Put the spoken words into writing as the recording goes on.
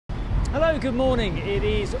Hello, good morning. It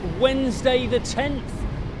is Wednesday the 10th.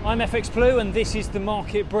 I'm FX Blue and this is the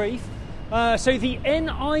market brief. So the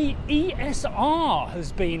NIESR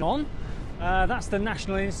has been on. That's the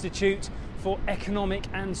National Institute for Economic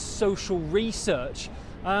and Social Research.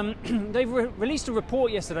 They've released a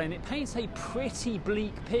report yesterday and it paints a pretty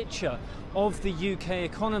bleak picture of the UK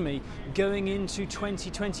economy going into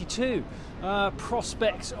 2022.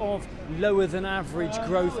 Prospects of lower than average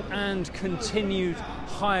growth and continued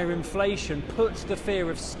higher inflation puts the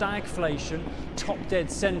fear of stagflation top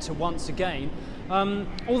dead centre once again.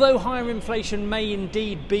 Although higher inflation may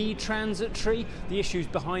indeed be transitory, the issues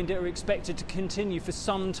behind it are expected to continue for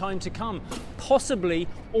some time to come, possibly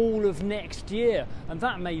all of next year, and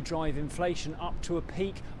that may drive inflation up to a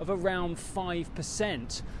peak of around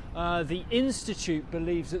 5%. The Institute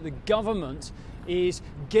believes that the government is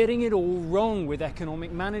getting it all wrong with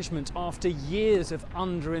economic management after years of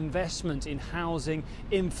underinvestment in housing,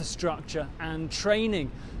 infrastructure and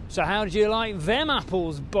training. So how do you like them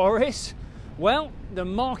apples, Boris? Well, the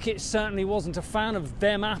market certainly wasn't a fan of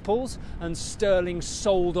them apples, and sterling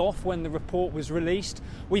sold off when the report was released.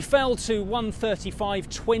 We fell to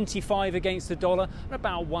 135.25 against the dollar and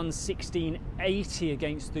about 116.80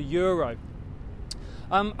 against the euro.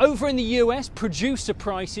 Over in the US, producer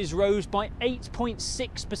prices rose by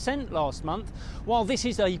 8.6% last month. While this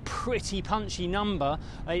is a pretty punchy number,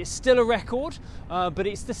 it's still a record, but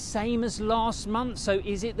it's the same as last month. So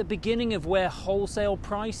is it the beginning of where wholesale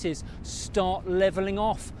prices start levelling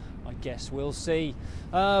off? I guess we'll see.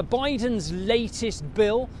 Biden's latest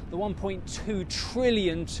bill, the 1.2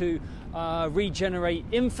 trillion to regenerate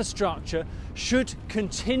infrastructure, should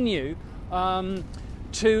continue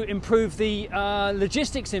to improve the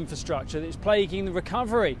logistics infrastructure that's plaguing the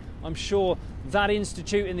recovery. I'm sure that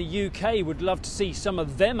institute in the UK would love to see some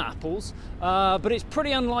of them apples, but it's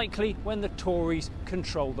pretty unlikely when the Tories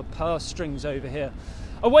control the purse strings over here.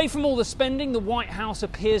 Away from all the spending, the White House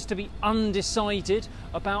appears to be undecided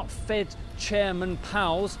about Fed Chairman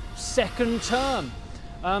Powell's second term.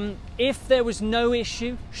 If there was no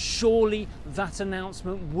issue, surely that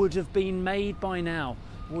announcement would have been made by now.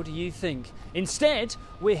 What do you think? Instead,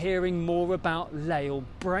 we're hearing more about Lael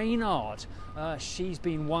Brainard. She's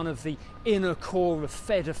been one of the inner core of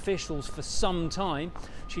Fed officials for some time.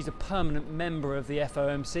 She's a permanent member of the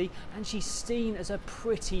FOMC and she's seen as a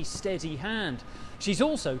pretty steady hand. She's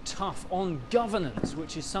also tough on governance,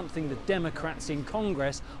 which is something the Democrats in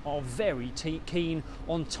Congress are very keen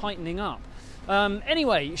on tightening up.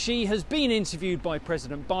 Anyway, she has been interviewed by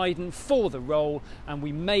President Biden for the role, and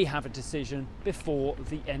we may have a decision before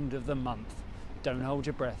the end of the month. Don't hold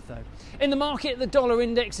your breath though. In the market, the dollar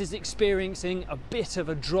index is experiencing a bit of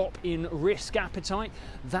a drop in risk appetite.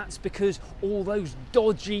 That's because all those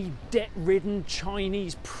dodgy, debt-ridden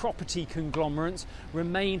Chinese property conglomerates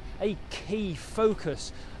remain a key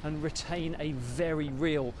focus and retain a very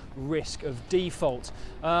real risk of default.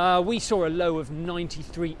 We saw a low of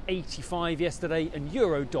 93.85 yesterday, and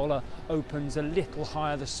euro dollar opens a little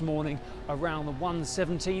higher this morning around the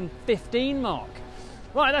 117.15 mark.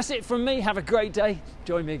 Right, that's it from me. Have a great day.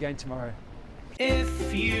 Join me again tomorrow.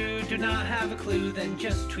 If you do not have a clue, then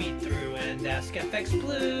just tweet through and ask FX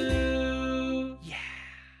Blue.